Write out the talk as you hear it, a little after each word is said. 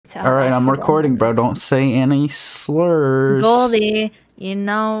Alright, I'm recording, bro. Don't say any slurs. Goldy, you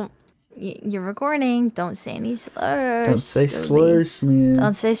know, you're recording. Don't say any slurs. Don't say Goldy. slurs, man.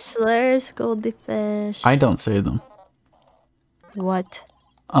 Don't say slurs, Goldy fish. I don't say them. What?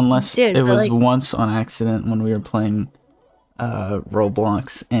 Unless Dude, it was like, once on accident when we were playing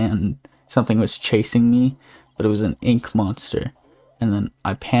Roblox and something was chasing me, but it was an ink monster. And then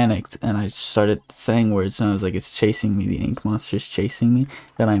I panicked and I started saying words and I was like, it's chasing me, the ink monster's chasing me.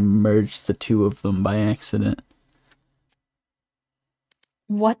 Then I merged the two of them by accident.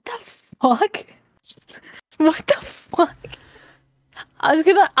 what the fuck? What the fuck? I was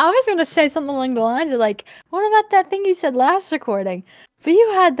gonna say something along the lines of like, what about that thing you said last recording? But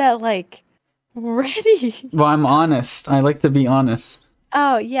you had that like ready. Well, I'm honest. I like to be honest.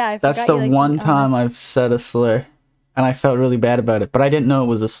 Oh yeah, I forgot. That's the one time I've said a slur. And I felt really bad about it, but I didn't know it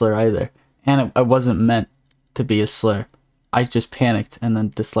was a slur either. And it wasn't meant to be a slur. I just panicked, and then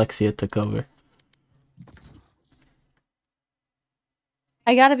dyslexia took over.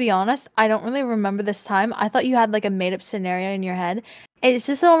 I gotta be honest, I don't really remember this time. I thought you had like a made-up scenario in your head. Is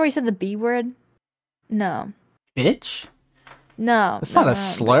this the one where you said the B word? No. Bitch? No. That's not a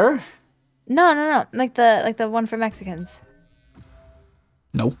slur. No. Like the one for Mexicans.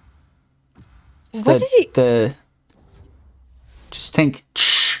 Nope. What did you... Just think,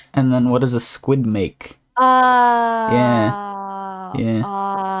 and then what does a squid make? Yeah.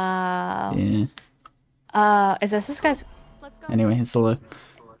 Is this guy's? Anyway, it's a look.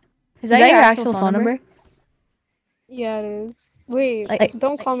 Is that your actual phone number? Yeah, it is. Wait, like,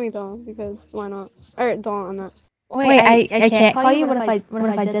 don't call me though, because why not? Or don't, I'm not. Wait, I can't call you. What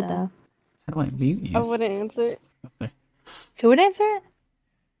if I did though? How do I mute you? I wouldn't answer it. Okay. Who would answer it?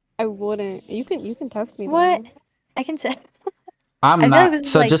 I wouldn't. You can text me. What? Though. I can say. I'm not. Like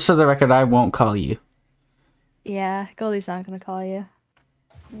so like... just for the record, I won't call you. Yeah, Goldie's not gonna call you.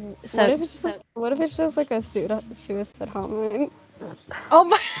 So what if it's just like a suicide hotline? Oh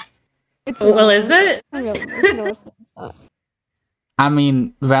my! Well, is it? I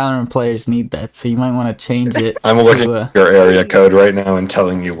mean, Valorant players need that, so you might want to change it. I'm looking at your area code right now and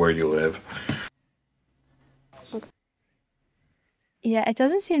telling you where you live. Yeah, it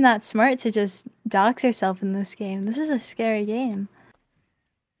doesn't seem that smart to just dox yourself in this game. This is a scary game.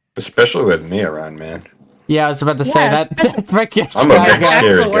 Especially with me around, man. Yeah, I was about to say that. Frickin' I'm a big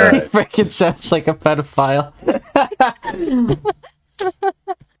scary guy. Frickin' sounds like a pedophile.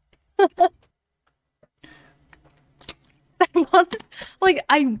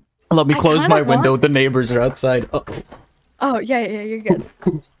 Let me close my window. The neighbors are outside. Uh-oh. Oh, yeah, you're good.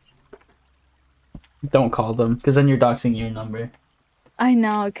 Don't call them, because then you're doxing your number. I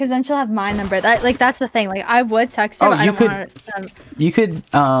know, because then she'll have my number. That's the thing. Like, I would text her, but I don't want her you could,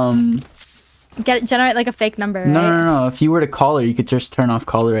 generate, like, a fake number, right? No. If you were to call her, you could just turn off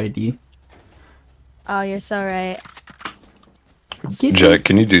caller ID. Oh, you're so right. Jack,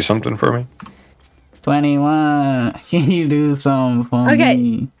 can you do something for me? 21. Can you do something for me?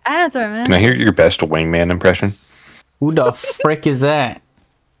 Okay, answer, man. Can I hear your best wingman impression? Who the frick is that?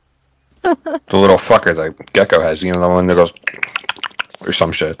 The little fucker that Gecko has, you know, the one that goes... or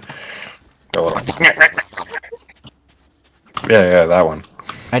some shit. Yeah, that one.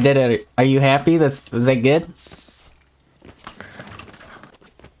 I did it. Are you happy? Was that good?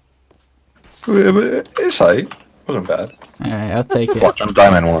 It's height. Wasn't bad. Alright, I'll take it. Watch, I'm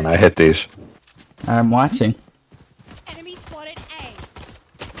diamond one. I hit these. I'm watching. Enemy spotted A.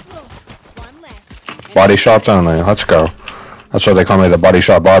 One less. Body shots only. Let's go. That's why they call me the body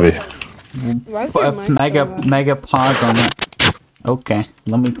shot Bobby. Mega pause on that. Okay,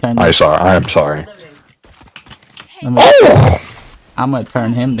 let me turn. I'm sorry. I'm gonna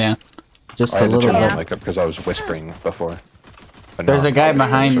turn him down just a little bit. Like because I was whispering before. But there's a guy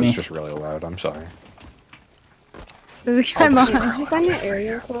behind me. It's just really loud. I'm sorry. There's a guy behind. Did you find your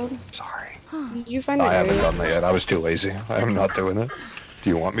area code? Sorry. Did you find your I area? haven't done that yet. I was too lazy. I'm not doing it. Do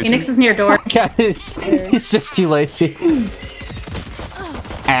you want me Phoenix to? is near door. Guys, he's just too lazy.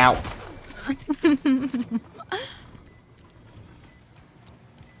 Ow.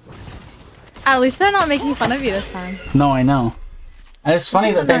 At least they're not making fun of you this time. No, I know. And it's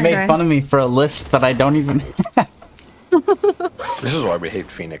funny that they made fun of me for a lisp that I don't even have. This is why we hate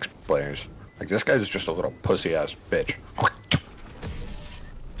Phoenix players. Like, this guy's just a little pussy-ass bitch.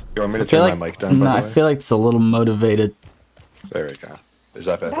 You want me to turn my mic down, by the way? I feel like it's a little motivated. There we go. Is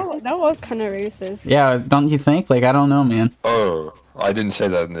that better? That was kind of racist. Yeah, don't you think? Like, I don't know, man. Oh, I didn't say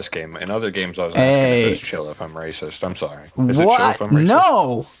that in this game. In other games, I was asking if it's chill if I'm racist. I'm sorry. Is it chill if I'm racist?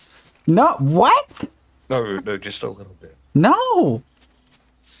 No! No, what? No, just a little bit. No!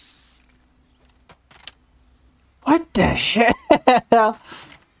 What the hell?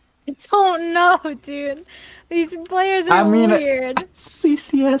 don't know, dude. These players are weird. At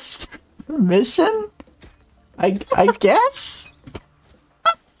least he has permission? I guess?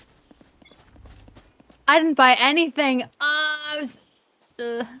 I didn't buy anything.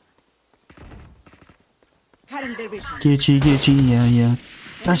 Gitchy, yeah.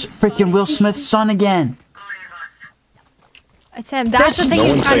 There's freaking Will Smith's son again. It's him. That's the thing. No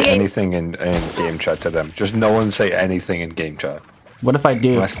he's one trying say to get. anything in game chat to them. Just no one say anything in game chat. What if I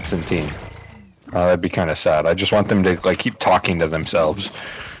do? Unless it's in team. That'd be kind of sad. I just want them to like keep talking to themselves.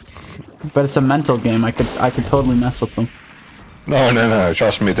 But it's a mental game. I could totally mess with them. No.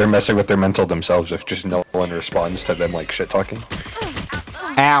 Trust me, they're messing with their mental themselves if just no one responds to them like shit talking.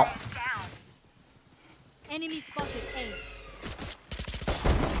 Ow. Enemy spotted A.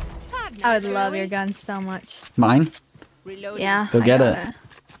 I would love your gun so much. Mine? Yeah. Go get it.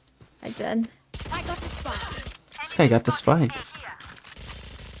 I did. I got the spike. This guy got the spike.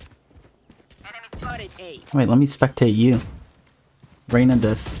 Wait, let me spectate you. Reyna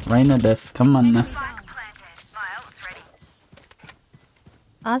diff. Come on now.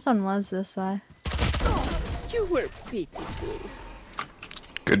 Last one was this way. You were pitiful.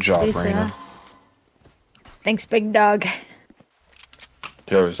 Good job, Lisa. Reyna. Thanks, big dog.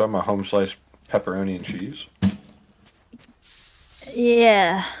 Yo, is that my home slice pepperoni and cheese?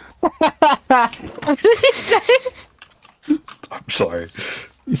 Yeah. What did he say? I'm sorry.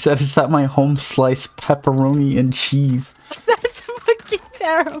 He said, "Is that my home slice pepperoni and cheese?" That's fucking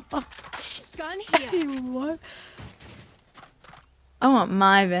terrible. Gun here. What? I want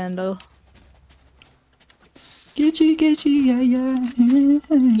my Vandal. Gitchy, yeah.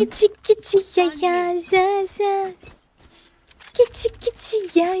 Kitchi, yeah, za. Kitchi,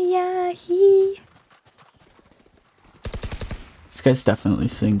 yeah, he. This guy's definitely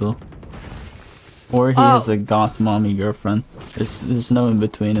single. Or he has a goth mommy girlfriend. There's no in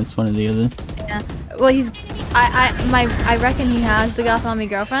between. It's one or the other. Yeah. Well, I reckon he has the goth mommy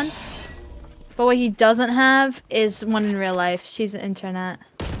girlfriend. But what he doesn't have is one in real life. She's an internet.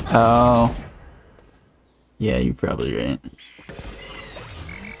 Oh. Yeah, you're probably right.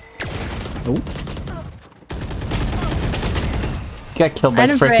 Oh. Got killed by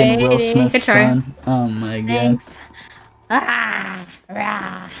freaking Will Smith's son. Oh my god. Thanks. Ah,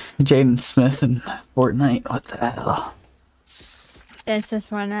 rah. Jaden Smith and Fortnite. What the hell? It's just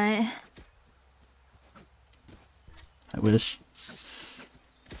Fortnite. I wish.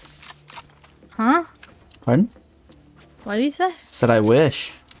 Huh? Pardon? What did you say? Said I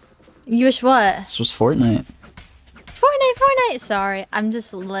wish. You wish what? This was Fortnite. Fortnite. Sorry, I'm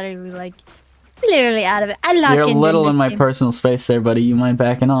just literally out of it. I lock You're a into little this in my game. personal space there, buddy. You mind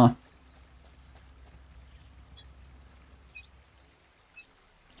backing off?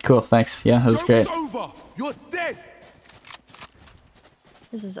 Cool, thanks. Yeah, that was great. Over. You're dead.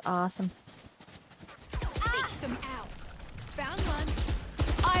 This is awesome. Seek them out. Found one.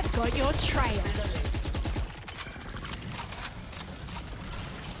 I've got your trail.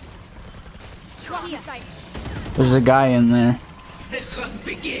 There's a guy in there.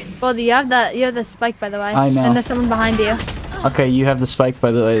 Well, you have the spike, by the way. I know. And there's someone behind you. Okay, you have the spike,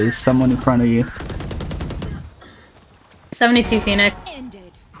 by the way. There's someone in front of you. 72 Phoenix.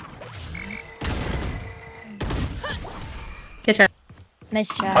 Ended. Good try. Nice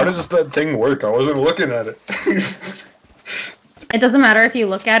try. How does that thing work? I wasn't looking at it. It doesn't matter if you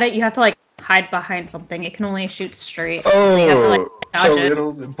look at it, you have to like hide behind something. It can only shoot straight. Oh, so you have to like dodge so it.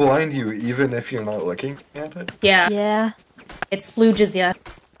 it'll blind you even if you're not looking at it? Yeah. Yeah. It splooges you.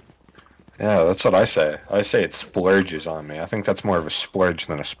 Yeah, that's what I say. I say it splurges on me. I think that's more of a splurge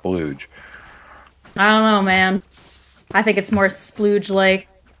than a splooge. I don't know, man. I think it's more splooge-like.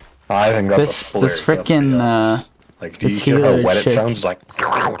 I think that's a This splurge. freaking like, do you this hear how healer wet it chick. sounds? Like,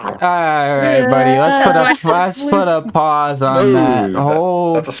 Alright, buddy. Let's put a pause on that.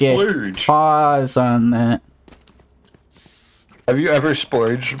 that's a Okay. splurge. Pause on that. Have you ever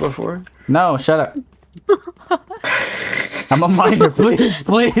splurged before? No, shut up. I'm a minor, please,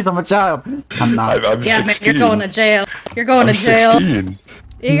 I'm a child. I'm not. I'm Yeah, man, 16. you're going to jail. You're going to jail. 16.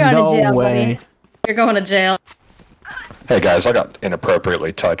 You're going no to jail, way. buddy. You're going to jail. Hey guys, I got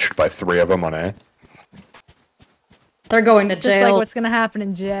inappropriately touched by 3 of them on A. They're going to Just jail. like what's gonna happen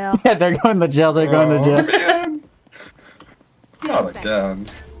in jail. Yeah, they're going to jail. They're going to jail. Man. Not again.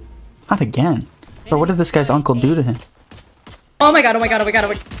 Not again. Bro, what did this guy's uncle do to him? Oh my god, oh my god, oh my god, oh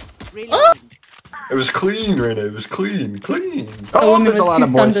my god. It was clean, Rena. It was clean. Clean. The woman there's a was lot too of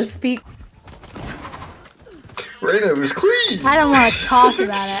stunned to boys. speak. Rena, it was clean. I don't want to talk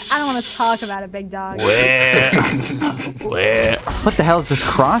about it. I don't want to talk about it, big dog. What the hell is this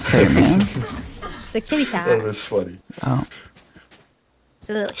crosshair, man? It's a kitty cat. That was funny. Oh. It's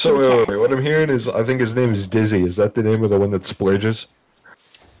a little So kitty wait, cat. what I'm hearing is I think his name is Dizzy. Is that the name of the one that splurges?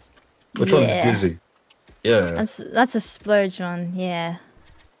 Which one's Yeah. Dizzy? Yeah. That's a splurge one, yeah.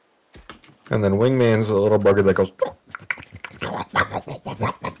 And then Wingman's a little bugger that goes.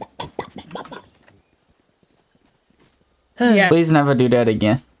 Yeah. Please never do that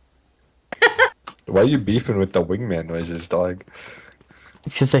again. Why are you beefing with the Wingman noises, dog?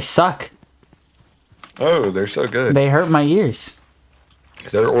 Because they suck. Oh, they're so good. They hurt my ears.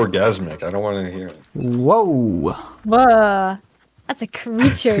 They're orgasmic. I don't want to hear it. Whoa. Whoa. That's a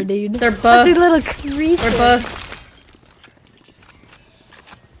creature, dude. They're That's both. a little creature. They're both.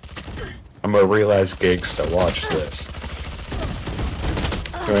 I'm a real-ass gangsta. Watch this.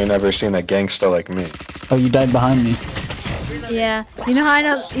 You ain't never seen a gangsta like me. Oh, you died behind me. Yeah. You know how I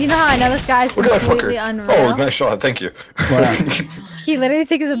know? You know how I know this guy's Look at that completely fucker. unreal? Oh, nice shot. Thank you. Wow. He literally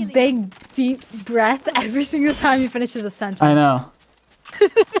takes a big, deep breath every single time he finishes a sentence. I know.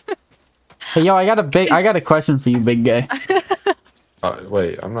 Hey, yo, I got a question for you, big guy.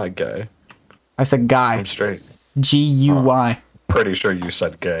 Wait, I'm not gay. I said guy. I'm straight. G-U-Y. Pretty sure you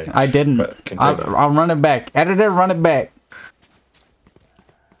said gay. I didn't. But continue. I'll run it back. Editor, run it back.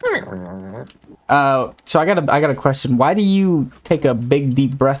 So I got a question. Why do you take a big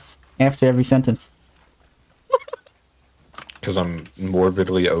deep breath after every sentence? Because I'm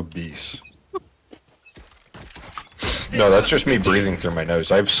morbidly obese. No, that's just me breathing through my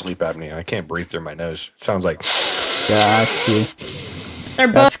nose. I have sleep apnea. I can't breathe through my nose. It sounds like. Got you. They're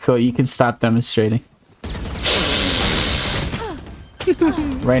both. That's cool. You can stop demonstrating.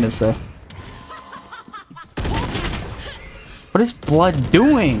 Raina's there. What is blood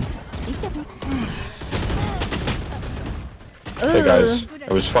doing? Hey guys,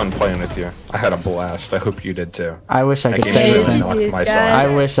 it was fun playing with you. I had a blast. I hope you did too. I wish I could can't say the even same. knock Jeez, my guys.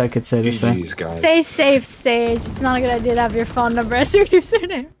 I wish I could say the same. GG's, guys. Stay safe, Sage. It's not a good idea to have your phone number as your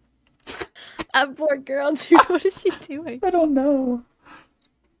username. That poor girl, dude. What is she doing? I don't know.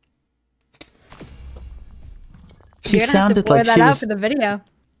 She You're gonna have to sounded blur like that she out was. for the video.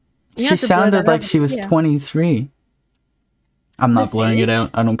 You She have to blur that sounded out like for she the was video. 23. I'm not Miss blurring it Sage? out.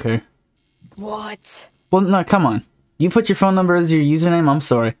 I don't care. What? Well, no, come on. You put your phone number as your username. I'm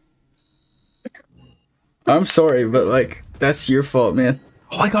sorry. I'm sorry, but like that's your fault, man.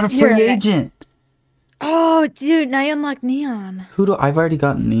 Oh, I got a free You're right. agent. Oh, dude, now you unlock Neon. Who do I've already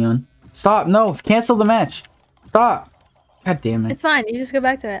gotten Neon? Stop! No, cancel the match. Stop! God damn it! It's fine. You just go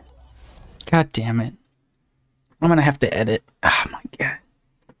back to it. God damn it! I'm gonna have to edit. Oh my god.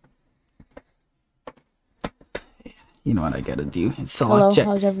 You know what I gotta do? It's Hello, select Jet.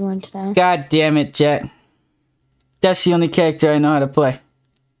 how's everyone today? God damn it, Jet. That's the only character I know how to play.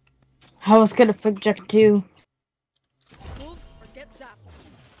 I was gonna pick Jack too.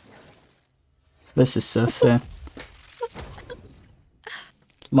 This is so sad.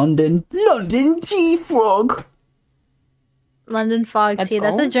 London Tea Frog. London Fog Let's Tea.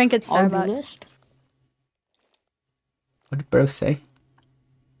 That's a go. drink at On the Starbucks. list. What did bro say?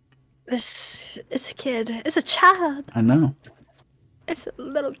 This is a kid. It's a child. I know. It's a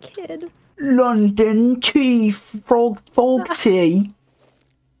little kid. London Tea Frog Tea.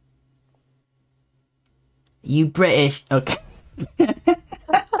 You British? Okay.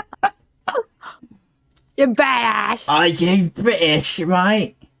 You're badass. Are you British,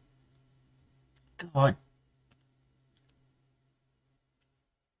 right? God.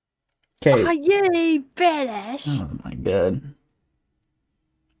 Okay. Oh, yay, badass. Oh my god.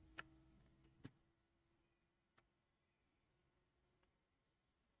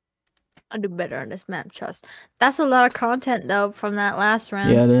 I'll do better on this map, trust. That's a lot of content though from that last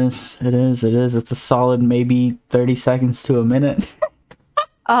round. Yeah, it is. It is. It is. It's a solid maybe 30 seconds to a minute.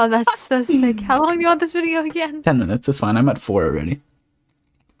 Oh, that's so sick. How long do you want this video again? 10 minutes. It's fine. I'm at 4 already.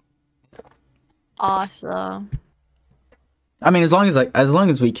 Awesome. I mean, as long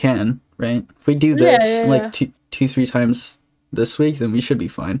as we can, right? If we do Yeah, this yeah, like yeah. two, 3 times this week, then we should be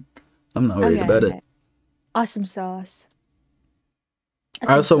fine. I'm not worried about it. Awesome sauce.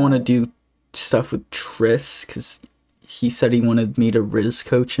 I also want to do stuff with Triss because he said he wanted me to Riz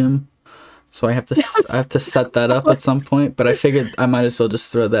coach him, so I have to set that up at some point. But I figured I might as well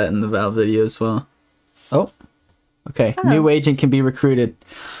just throw that in the Val video as well. Oh, okay. Oh. New agent can be recruited.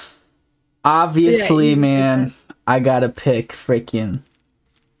 Obviously, Yeah, man, I gotta pick freaking.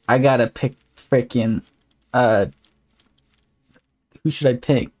 Who should I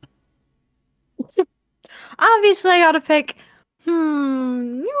pick? Obviously, I gotta pick.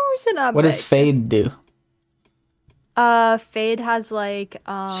 You should not What does pick. Fade do? Fade has like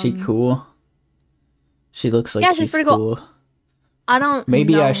She cool. She looks like yeah, she's she's pretty cool. I don't.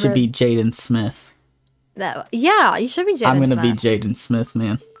 Maybe know I should her. be Jaden Smith. Yeah, you should be Jaden Smith. I'm gonna be Jaden Smith,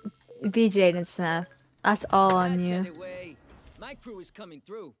 man. Be Jaden Smith. That's all on you. My crew is coming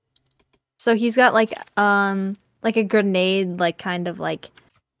through. So he's got like a grenade, like kind of like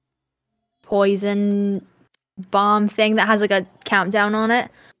poison bomb thing that has like a countdown on it.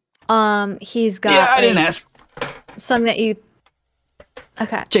 He's got Yeah, I didn't ask. something that you.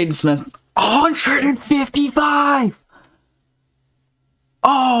 Okay. Jaden Smith. 155.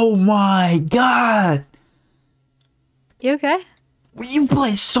 Oh my god. You okay? You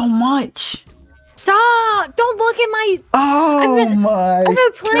play so much. Stop! Don't look at my. Oh my. I've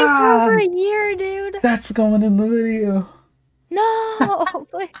been playing for God. over a year, dude. That's going in the video. No,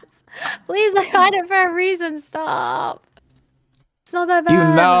 please, please, I got it for a reason. Stop. It's not that bad.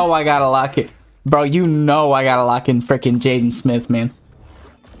 You know I gotta lock it. Bro, you know I gotta lock in frickin' Jaden Smith, man.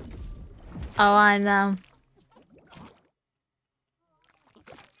 Oh, I know.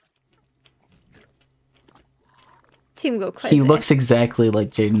 Team go crazy. He looks exactly like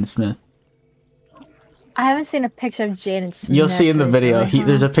Jaden Smith. I haven't seen a picture of Jaden Smith. You'll see in the video. recently,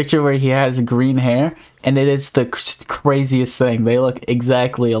 There's a picture where he has green hair, and it is the craziest thing. They look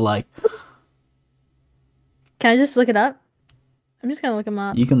exactly alike. Can I just look it up? I'm just gonna look him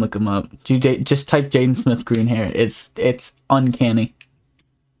up. You can look him up. Just type Jaden Smith green hair. It's uncanny.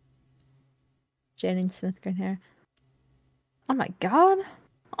 Jaden Smith green hair. Oh my god.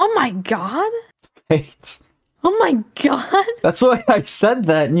 Oh my god. Wait. Oh my god. That's why I said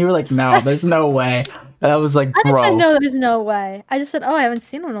that, and you were like, "No, there's no way." And I was like, I didn't say "Bro, no, there's no way. I just said, oh, I haven't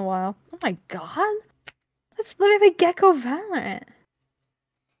seen one in a while. Oh my god. That's literally Gecko Valorant.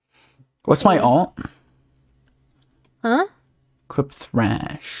 what's my alt?" Huh? Equip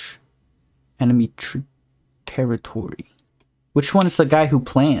Thrash. Enemy territory. Which one is the guy who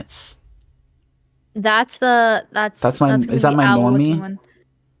plants? That's my. Is that my normie? One.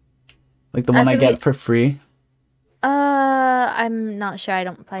 Like the one I gonna get be- for free? I'm not sure. I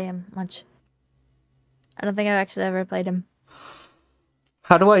don't play him much. I don't think I've actually ever played him.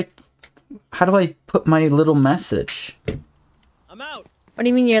 How do I put my little message? I'm out. What do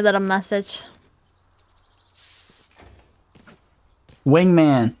you mean your little message?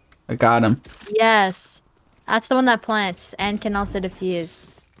 Wingman. I got him. Yes. That's the one that plants and can also defuse.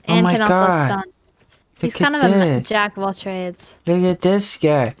 Oh And my can also God. stun. He's Look kind at of a this. jack of all trades. Look at this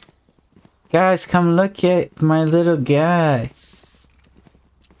guy. Guys, come look at my little guy.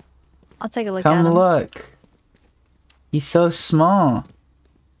 I'll take a look at Come him. look. He's so small.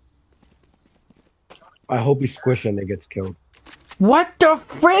 I hope he squish and it gets killed. What the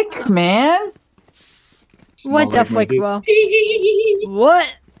frick, man? What the frick, bro? What?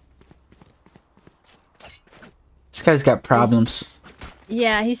 This guy's got problems.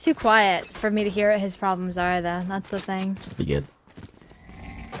 Yeah, he's too quiet for me to hear what his problems are, though. That's the thing. Pretty good.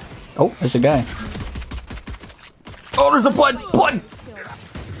 Oh, there's a guy. Oh, there's a blood! Blood!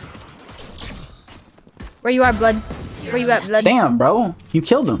 Where you are, blood? Where you at, blood? Damn, bro. You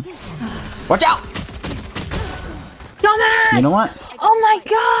killed him. Watch out! Dumbass! You know what? Oh my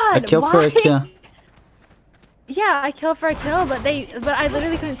god! A kill for a why? kill. Yeah, I kill for a kill, but I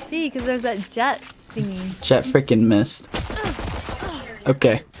literally couldn't see because there's that jet thingy. Jet freaking missed.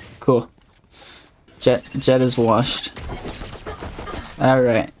 Okay, cool. Jet is washed.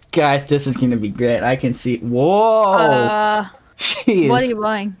 Alright. Guys, this is gonna be great. I can see. Whoa! Jeez. What are you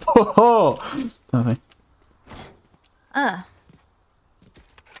buying? Whoa! Okay.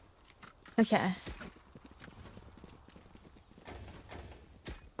 Okay.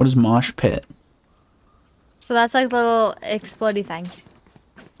 What is mosh pit? So that's like a little explodey thing.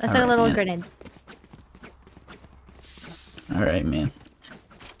 That's like a Alright, little yeah. grenade. Alright, man.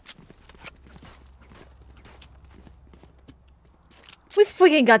 We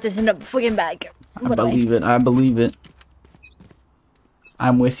freaking got this in a freaking bag. I believe it. I believe it.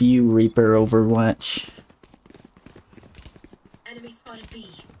 I'm with you, Reaper Overwatch. Enemy spotted B.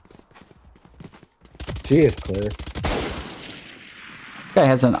 She is clear. This guy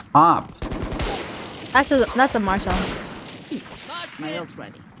has an op. That's a Marshall. My ult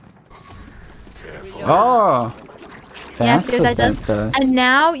ready. Oh! Yeah, That's see what that does? does. And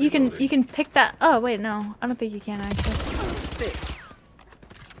now you can pick that. Oh wait, no, I don't think you can actually.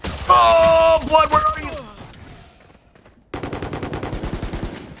 Oh, blood, where are you?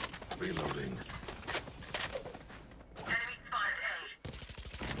 Reloading.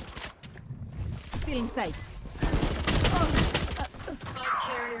 Still in sight.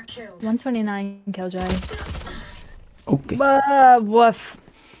 129 killjoy. Okay. Woof.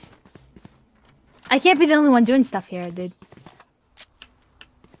 I can't be the only one doing stuff here, dude.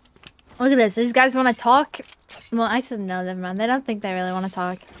 Look at this. These guys want to talk. Well, actually, no, never mind. They don't think they really want to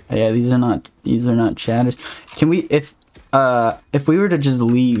talk. Yeah, these are not chatters. Can we, if we were to just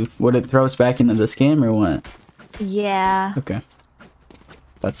leave, would it throw us back into this game or what? Yeah. Okay.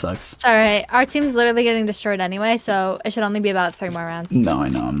 That sucks. It's alright. Our team's literally getting destroyed anyway, so it should only be about 3 more rounds. No, I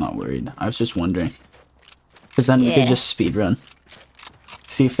know. I'm not worried. I was just wondering. Because then we could just speed run.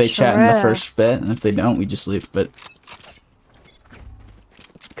 See if they chat in the first bit, and if they don't, we just leave. But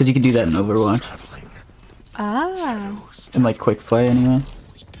because you can do that in Overwatch. Ah. In like quick play, anyway.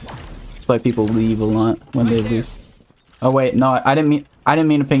 That's why people leave a lot when they lose. Oh wait, no, I didn't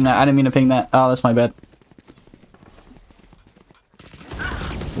mean to ping that. I didn't mean to ping that. Oh, that's my bad.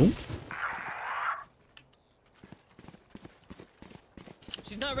 Ooh.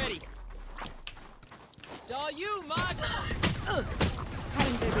 She's not ready. Saw you, Mosh.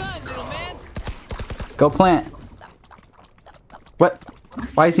 Run, little man. Go plant. What?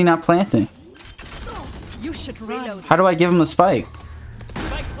 Why is he not planting? You should run. How do I give him the spike?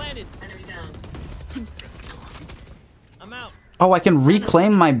 Spike planted. I'm out. Oh, I can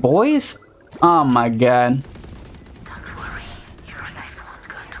reclaim my boys? Oh my god.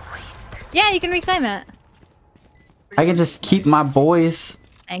 Yeah, you can reclaim it. I can just keep my boys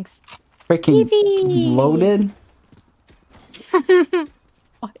Thanks. freaking Yippee. loaded.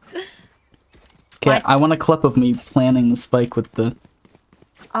 What? Okay, I want a clip of me planting the spike with the...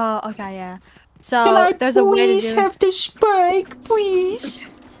 Oh, okay, yeah. So, there's a way to do have the spike, please?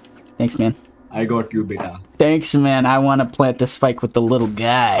 Thanks, man. I got you, beta. Thanks, man. I want to plant the spike with the little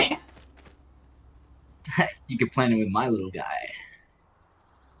guy. You can plant it with my little guy.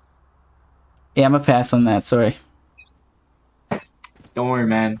 Yeah, I'm gonna pass on that, sorry. Don't worry,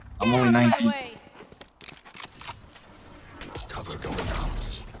 man. I'm only 19.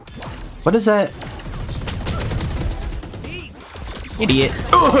 What is that? Idiot.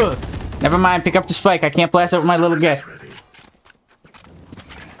 Ugh! Never mind, pick up the spike. I can't blast it with my little guy.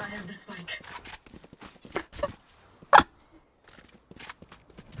 I have the spike.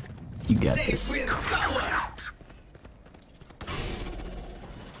 You got this.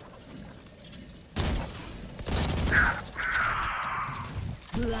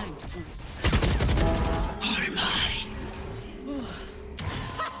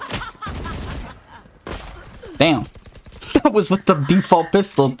 Damn. That was with the default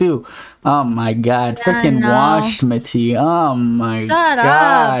pistol too. Oh my god. Freaking no. wash Enmitea. Oh my Shut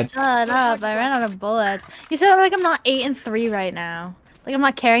god. up! Shut up! I ran out of bullets. You said like I'm not 8-3 right now. Like I'm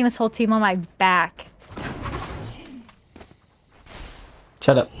not carrying this whole team on my back.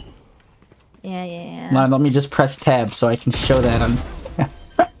 Shut up. Yeah. Now let me just press tab so I can show that on...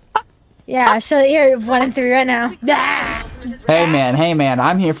 Yeah, so you're 1-3 right now. Ah! Hey man,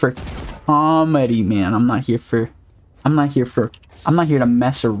 I'm here for comedy, man. I'm not here to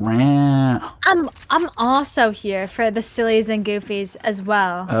mess around. I'm also here for the sillies and goofies as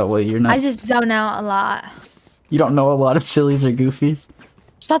well. Oh, well, you're not. I just zone out a lot. You don't know a lot of sillies or goofies?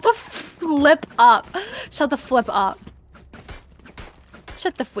 Shut the flip up. Shut the flip up.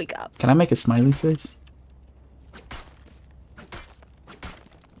 Shut the freak up. Can I make a smiley face?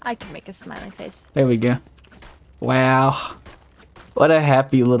 I can make a smiley face. There we go. Wow. What a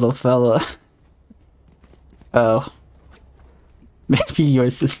happy little fella. Oh. Maybe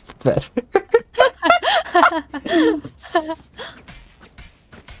yours is better.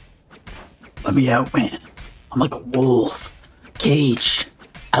 Let me out, man. I'm like a wolf. Caged.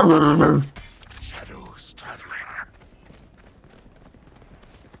 Shadows traveling.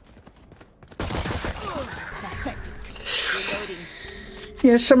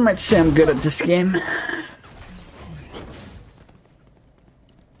 Yeah, some might say I'm good at this game.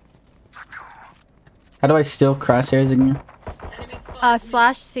 How do I steal crosshairs again?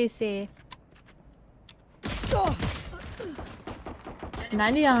 /CC.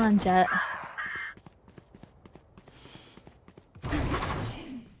 90 on Jet.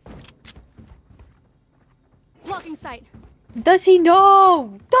 Blocking sight. Does he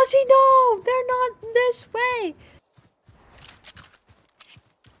know? Does he know? They're not this way.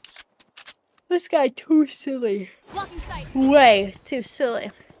 This guy too silly. Blocking sight. Way too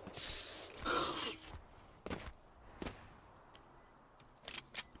silly.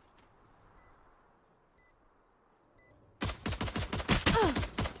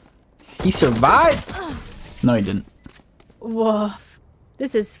 He survived? No, he didn't. Woof.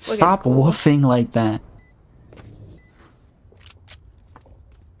 This is fucking Stop cool. woofing like that.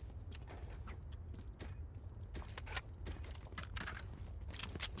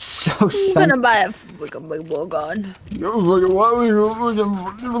 So I'm gonna buy a fucking big ball gun.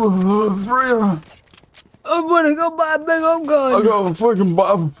 I'm gonna go buy a big old gun. I got a freaking I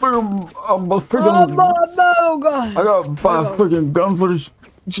got to buy a freaking gun for these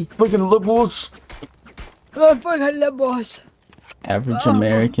freaking liberals. Freaking liberals. Average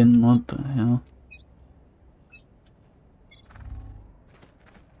American, what the hell?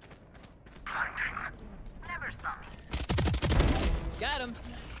 Got him.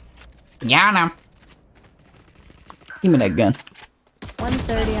 Got him. Give me that gun.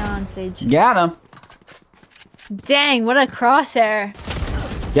 130 on Sage. Got him. Dang, what a crosshair.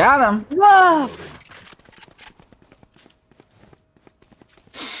 Got him. Whoa.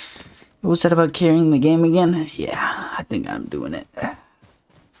 What was that about carrying the game again? Yeah, I think I'm doing it.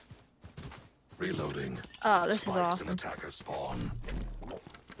 Reloading. Oh, this is awesome. Attacker spawn.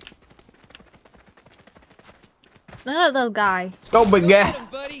 Look at that little guy. Go, big guy. Get him,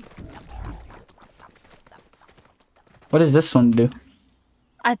 buddy. What does this one do?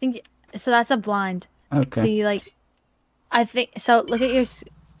 I think so. That's a blind. Okay. See, like, I think so. Look at your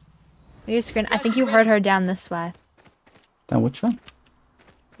screen. I think you heard her down this way. Down which one?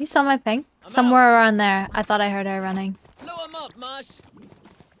 You saw my ping? Somewhere around there. I thought I heard her running. Blow him up, Mosh.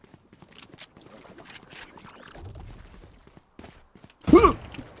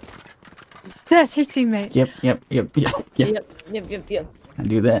 That's your teammate. Yep. Yep. I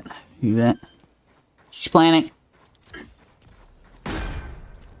do that. Do that. She's planning.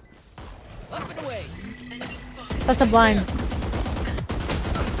 Up and away. That's a blind.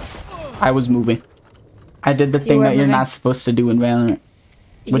 I was moving. I did the thing were that you're moving. not supposed to do in Valorant,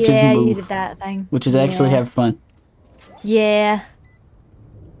 which Yeah, is you move, did that thing. which is actually Yeah. have fun. Yeah.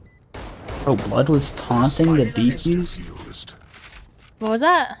 Oh, Blood was taunting the defuse? Fused. What was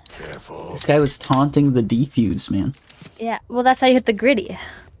that? Careful. This guy was taunting the defuse, man. Yeah. Well, that's how you hit the gritty.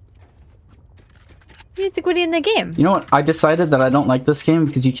 You hit the gritty in the game. You know what? I decided that I don't like this game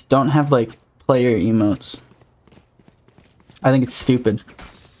because you don't have, like, player emotes. I think it's stupid.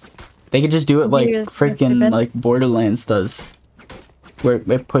 They could just do it like You're freaking stupid. like Borderlands does, where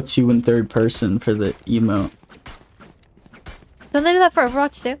it puts you in third person for the emote. Don't they do that for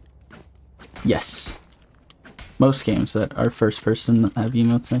Overwatch too? Yes. Most games that are first person have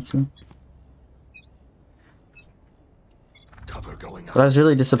emotes actually. Cover going But I was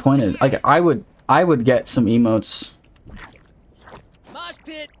really disappointed. Like I would get some emotes. Mosh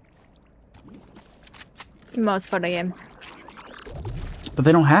pit. Most fun game. But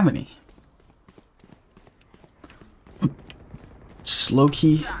they don't have any. Just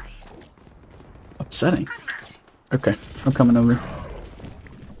low-key upsetting. Okay, I'm coming over.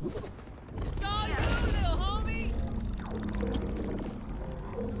 Saw you, little homie.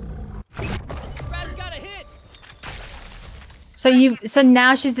 Crash got a hit. So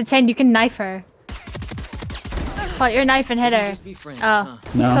now she's a 10. You can knife her. Pull out your knife and hit her. Just be friends, Oh,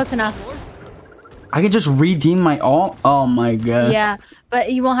 No. close enough. I could just redeem my ult? Oh my god. Yeah,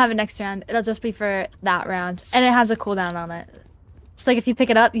 but you won't have it next round. It'll just be for that round, and it has a cooldown on it. It's like if you pick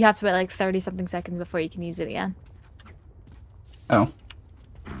it up, you have to wait like 30-something seconds before you can use it again. Oh.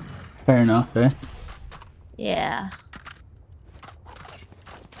 Fair enough, eh? Yeah.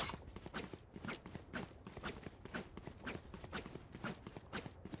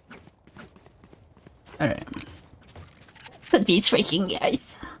 Alright. But these freaking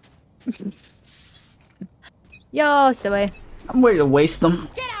guys. Yo, silly. I'm ready to waste them.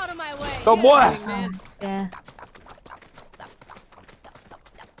 Get out of my way. Go boy! Man. Yeah.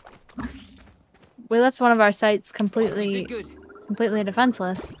 We left one of our sites completely Did good.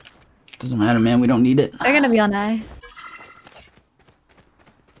 defenseless. Doesn't matter, man. We don't need it. They're gonna be on A.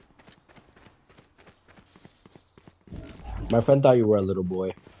 My friend thought you were a little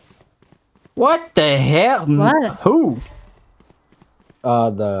boy. What the hell? What? Who?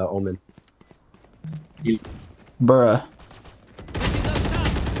 The Omen. Bruh. This is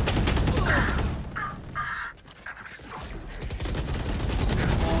up top.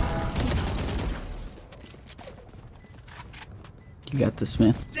 You got this,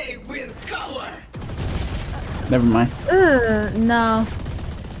 man. They will cover. Never mind. No.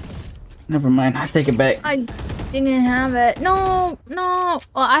 Never mind. I take it back. I didn't have it. No. Well,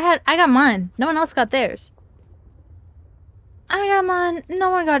 I got mine. No one else got theirs. I got mine. No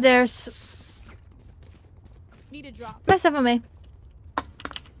one got theirs. Need a drop. Mess up on me.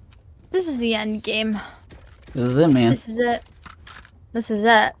 This is the end game. This is it, man. This is it. This is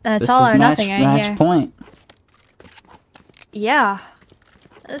it. It's This all is or nothing right match here. point. Yeah.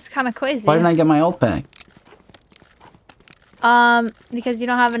 It's kind of crazy. Why didn't I get my ult back? Because you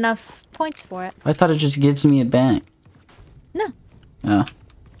don't have enough points for it. I thought it just gives me it back. No. Oh.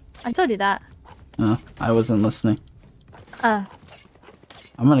 I told you that. Oh. I wasn't listening. Oh.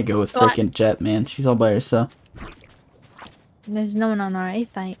 I'm gonna go with What? freaking Jet, man. She's all by herself. There's no one on our A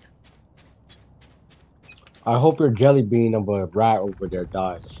site. I hope your jelly bean of a rat over there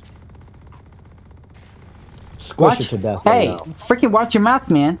dies. Squish it to death right Hey, now. freaking watch your mouth,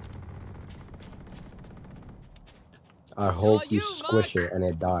 man. I hope you squish it and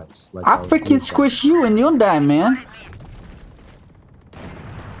it dies. Like I'll freaking squish you and you'll die, man.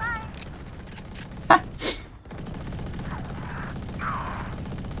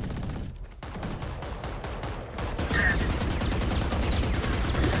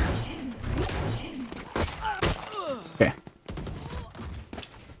 Okay.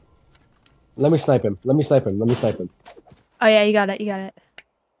 Let me snipe him. Let me snipe him. Let me snipe him. Oh yeah, you got it. You got it.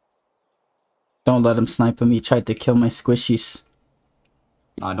 Don't let him snipe him. He tried to kill my squishies.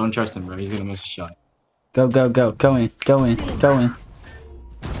 Nah, don't trust him, bro. He's gonna miss a shot. Go, go, go. Go in. Go in. Go in.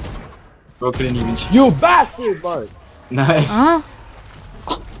 Bro couldn't even. You bastard, bro! Nice. Huh?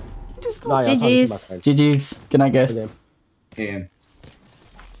 Nah, yeah, GG's. GG's. Can I guess? Damn.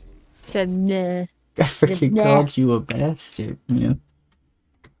 Said nah. I freaking Nah. called you a bastard, man.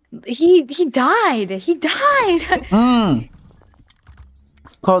 He died. He died.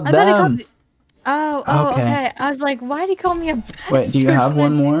 Called I thought he them. called. Oh, Okay. okay. I was like, why did he call me a bastard? Wait, do you have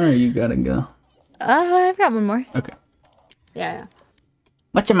one more or you gotta go? I've got one more. Okay. Yeah.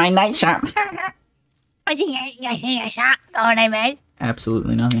 What's in my night shop? What's in your shop? Oh, I made.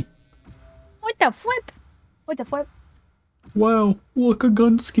 Absolutely nothing. What the flip? What the flip? Wow, look, a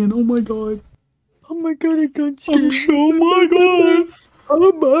gun skin. Oh my god. Oh my god, a gun skin. Oh my god.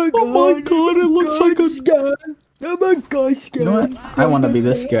 Oh my god. Oh my god, it looks like a skin. Oh my god, skin. You know what? I want to be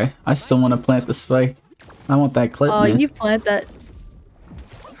this guy. I still want to plant the spike. I want that clip, Oh, man. you plant that.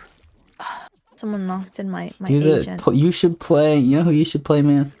 Someone knocked in my Do agent. you should play. You know who you should play,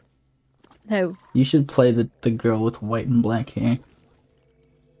 man? Who? You should play the girl with white and black hair.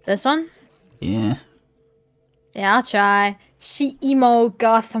 This one? Yeah. Yeah, I'll try. She emo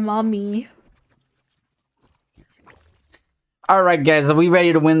goth mommy. Alright, guys, are we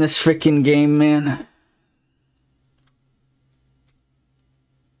ready to win this freaking game, man?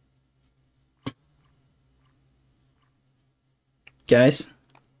 Guys?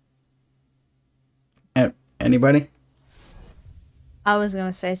 Anybody? I was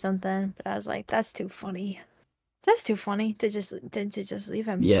gonna say something, but I was like, that's too funny. That's too funny to just leave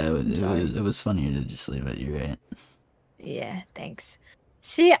him. Yeah, I'm it was funnier to just leave it. You're right. Yeah, thanks.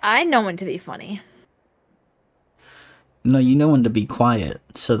 See, I know when to be funny. No, you know when to be quiet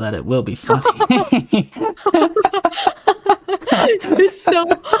so that it will be funny. You're so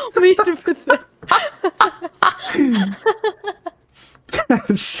mean for that. That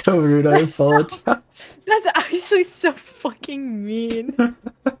was so rude. I apologize. That's actually so fucking mean.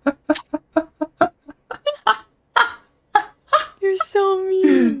 You're so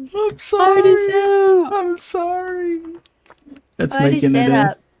mean. I'm sorry. Say I'm sorry. That's Why did you making say it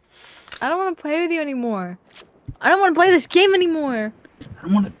that? I don't want to play with you anymore. I don't want to play this game anymore. I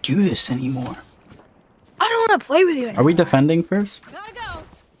don't want to do this anymore. I don't want to play with you anymore. Are we defending first? Gotta go.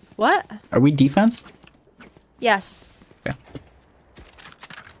 What? Are we defense? Yes. Okay.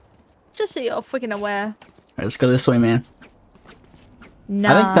 Just so you're freaking aware. Alright, let's go this way, man.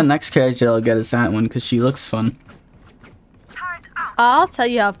 No. I think the next character I'll get is that one because she looks fun. I'll tell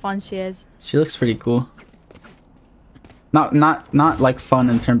you how fun she is. She looks pretty cool. Not like fun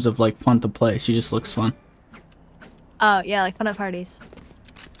in terms of like fun to play. She just looks fun. Oh, yeah, like fun at parties.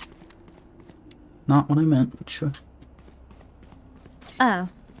 Not what I meant, but sure. Oh.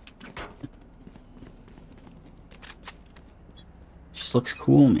 Just looks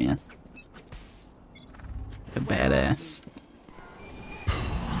cool, man. A badass.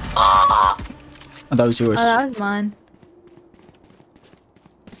 Oh, that was yours. Oh, that was mine.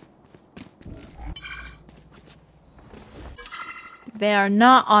 They are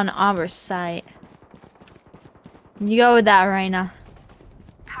not on our site. You go with that, Reina.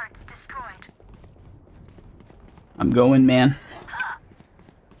 I'm going, man.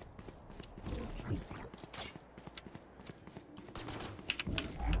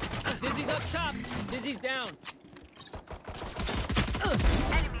 Dizzy's up top. Dizzy's down.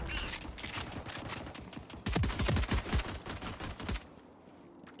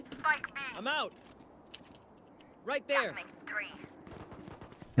 I'm out. Right there.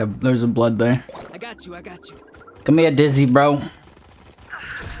 Yeah, there's a blood there. I got you. I got you. Come here, Dizzy, bro.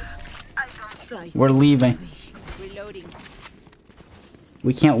 We're leaving. Reloading.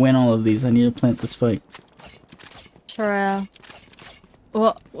 We can't win all of these. I need to plant the spike. True.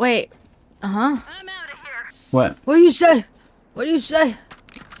 Well, wait. Uh-huh. What? What do you say? What do you say?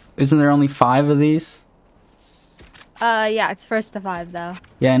 Isn't there only 5 of these? Yeah, it's first to 5 though.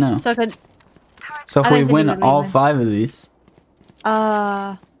 Yeah, I know. So could. So if I we thought you win would all leave me. 5 of these,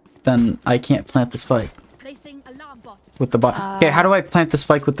 then I can't plant the spike Placing alarm bot. with the bot. Okay, how do I plant the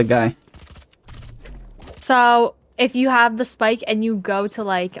spike with the guy? So if you have the spike and you go to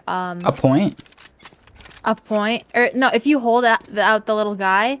like A point? a point, or no, if you hold out the little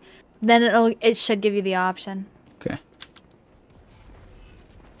guy, then it should give you the option. Okay.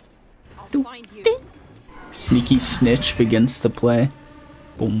 I'll find you. Sneaky snitch begins to play.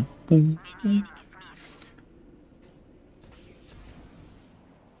 Boom, boom, boom.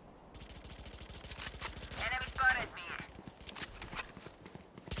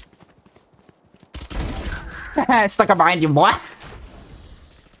 Stuck up behind you, boy.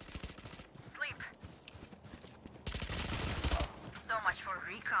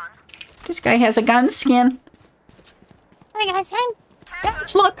 This guy has a gun skin. Hey guys,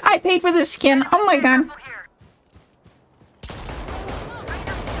 Guys, look, I paid for this skin. Oh my god.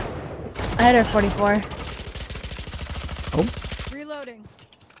 I hit her 44. Oh. Reloading.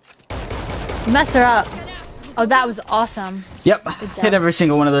 You messed her up. Oh, that was awesome. Yep. job. Hit every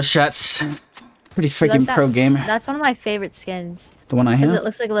single one of those shots. Pretty You like freaking that? pro gamer. That's one of my favorite skins. The one I Because have? it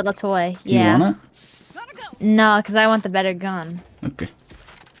looks like a little toy. Do you yeah. want Gotta go. No, because I want the better gun. it? Okay.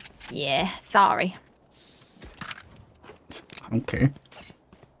 Yeah, sorry. I don't care.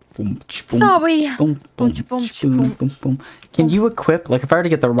 Boom, boom, Sorry. boom, boom, Boom, boom, boom, boom. boom, boom. Can you equip, like if I were to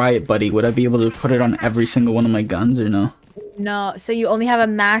get the riot buddy, would I be able to put it on every single one of my guns or no? No, so you only have a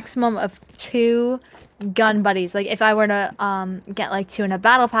maximum of 2 gun buddies. Like if I were to get like 2 in a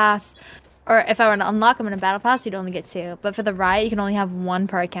battle pass, or if I were to unlock them in a battle pass, you'd only get 2. But for the riot, you can only have 1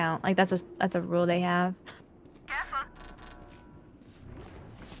 per account. Like that's a rule they have.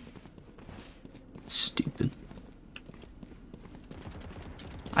 Stupid.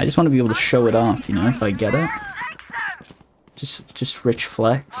 I just want to be able to show it off, you know, if I get it. Just rich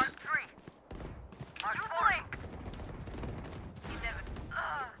flex.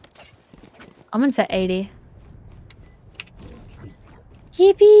 I'm into 80.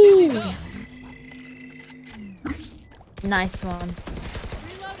 Yippee! Nice one.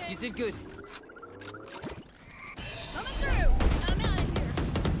 You did good. Coming through. I'm out of here.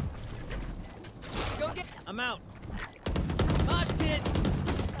 Go get. I'm out. Mosh pit.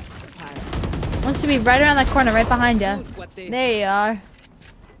 Wants to be right around that corner, right behind you. What the? There you are.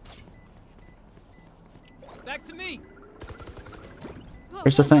 Back to me.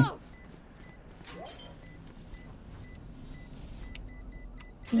 Here's the thing.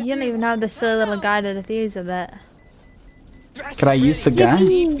 You don't even have the silly little guy to defuse of it. Could I use the guy?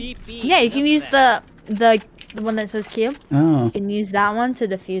 Yeah, you can use the one that says Q. Oh. You can use that one to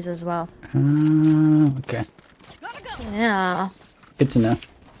defuse as well. Okay. Yeah. Good to know.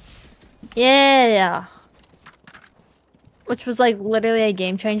 Yeah. Which was like literally a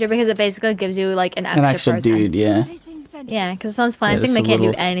game changer because it basically gives you like an extra, An extra person. dude, yeah. Yeah, because someone's planting, it's they a can't do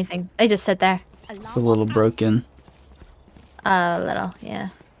little- anything. They just sit there. It's a little broken. A little, yeah.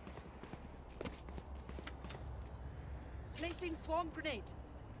 Placing swarm grenade.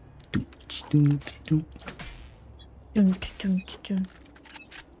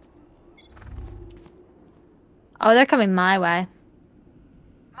 Oh, they're coming my way.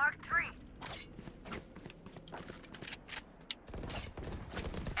 Mark 3.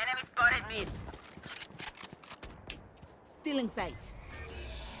 Enemy spotted mid. Still in sight.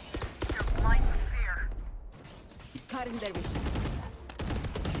 You're blind with fear. Cutting their vision.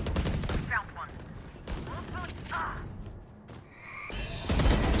 Found one.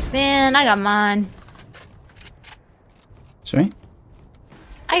 Man, I got mine. Sorry?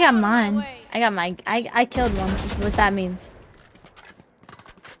 I got mine. I got my. I killed one. That's what that means.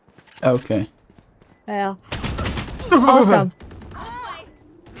 Okay. Well. Also,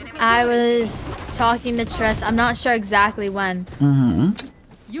 I was talking to Triss. I'm not sure exactly when.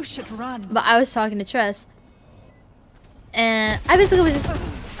 You should run. But I was talking to Triss. And I basically was just.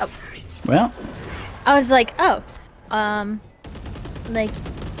 Oh, Well, I was like, oh. Like,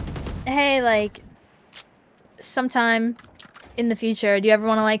 hey, like, sometime in the future, do you ever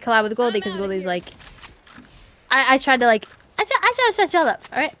want to like collab with Goldy? Because Goldy's like, I tried to like, I tried to set y'all up,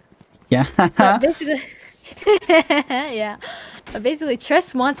 all right? yeah. But basically, yeah. But basically,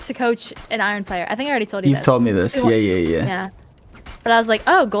 Triss wants to coach an Iron player. I think I already told you He's this. told me this. He wa- Yeah. Yeah. But I was like,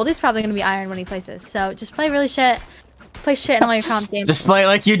 oh, Goldie's probably gonna be Iron when he plays this. So just play really shit. Play shit in all your comp games. Just play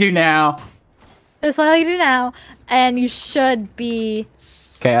like you do now. Just play like you do now, and you should be.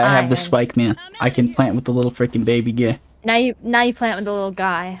 Okay, I have the Iron. spike, man. I can plant with the little freaking baby guy. Now you plant with the little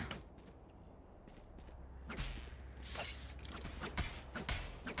guy.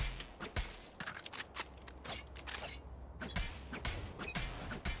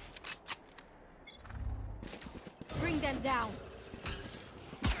 Man down.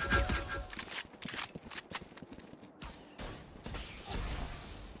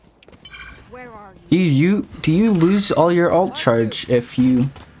 Where are you? Do you lose all your alt charge if you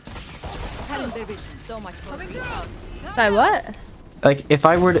So much for By what? like if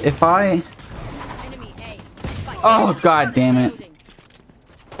I enemy A. oh god damn it.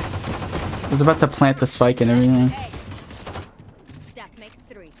 I was about to plant the spike and everything. That makes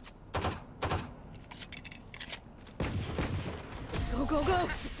 3. Go, go, go.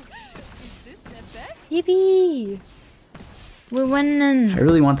 Is this the best? Yippee! We're winning. I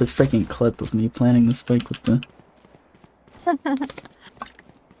really want this freaking clip of me planting the spike with the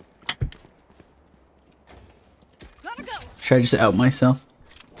Gotta go. should I just out myself?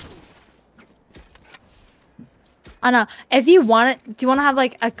 I know. If you want it, do you want to have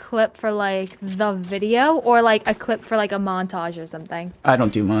like a clip for like the video or like a clip for like a montage or something? I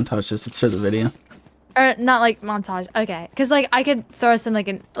don't do montages, it's for the video. Or not like montage. Okay, because like I could throw us in like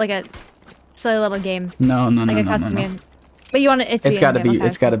a silly little game, No, no, no, like a no, no, custom no. game. But you want it to It's be gotta in-game, be okay.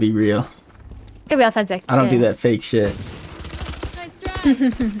 it's gotta be real. Gotta be authentic. I don't do that fake shit. Nice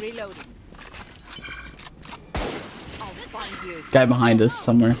drive. Reloading. I'll find you. Guy behind us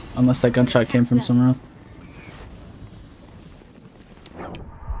somewhere. Unless that gunshot came from somewhere else.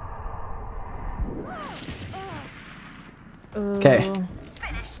 Okay. Ooh.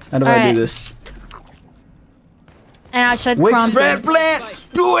 How do I Alright. do this? And I should Wix prompt red him. plant!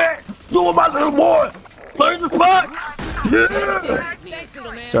 Do it! Do it, my little boy! Play the box! Yeah! Thanks,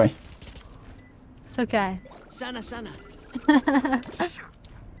 little man. Sorry. It's okay. Sana, sana.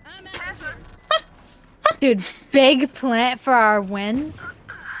 Dude, big plant for our win.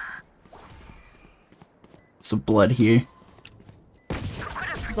 Some blood here.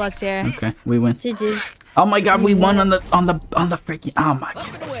 Blood's here. Okay, we win. GG. Oh my god, we won on the freaking oh my god.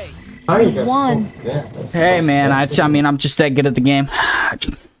 How are you guys One. so good? That's Hey so man, sick. I mean I'm just that good at the game.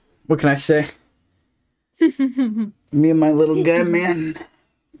 What can I say? Me and my little guy, man.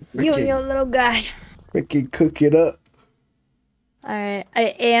 You and your little guy. Freaking cook it up. Alright, I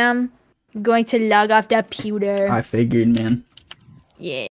am going to log off that pewter. I figured, man. Yeah.